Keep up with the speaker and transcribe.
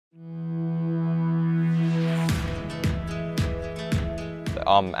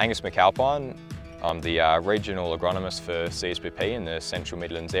I'm Angus McAlpine. I'm the regional agronomist for CSBP in the Central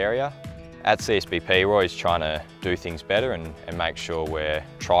Midlands area. At CSBP, we're always trying to do things better and make sure we're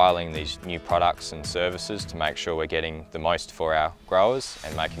trialling these new products and services to make sure we're getting the most for our growers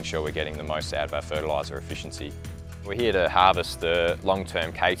and making sure we're getting the most out of our fertiliser efficiency. We're here to harvest the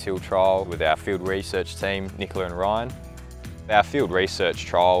long-term K-till trial with our field research team, Nicola and Ryan. Our field research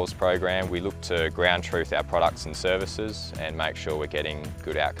trials program, we look to ground truth our products and services and make sure we're getting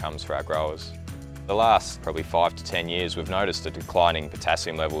good outcomes for our growers. The last probably 5 to 10 years, we've noticed a declining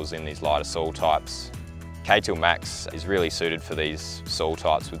potassium levels in these lighter soil types. K-till Max is really suited for these soil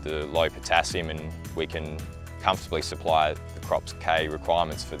types with the low potassium, and we can comfortably supply the crop's K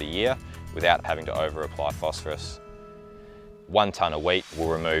requirements for the year without having to over-apply phosphorus. 1 tonne of wheat will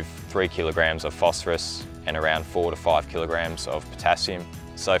remove 3 kilograms of phosphorus and around 4 to 5 kilograms of potassium.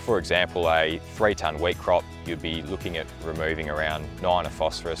 So for example, a 3 tonne wheat crop, you'd be looking at removing around 9 of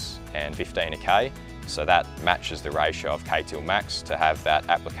phosphorus and 15 of K. So that matches the ratio of K-till Max to have that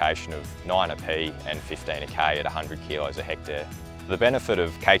application of 9 of P and 15 of K at 100 kilos a hectare. The benefit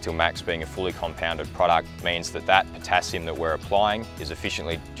of K-till Max being a fully compounded product means that that potassium that we're applying is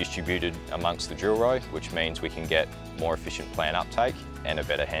efficiently distributed amongst the drill row, which means we can get more efficient plant uptake and a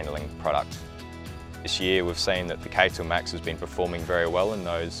better handling product. This year we've seen that the K-till Max has been performing very well in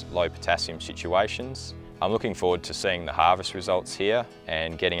those low potassium situations. I'm looking forward to seeing the harvest results here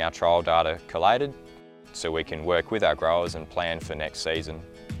and getting our trial data collated so we can work with our growers and plan for next season.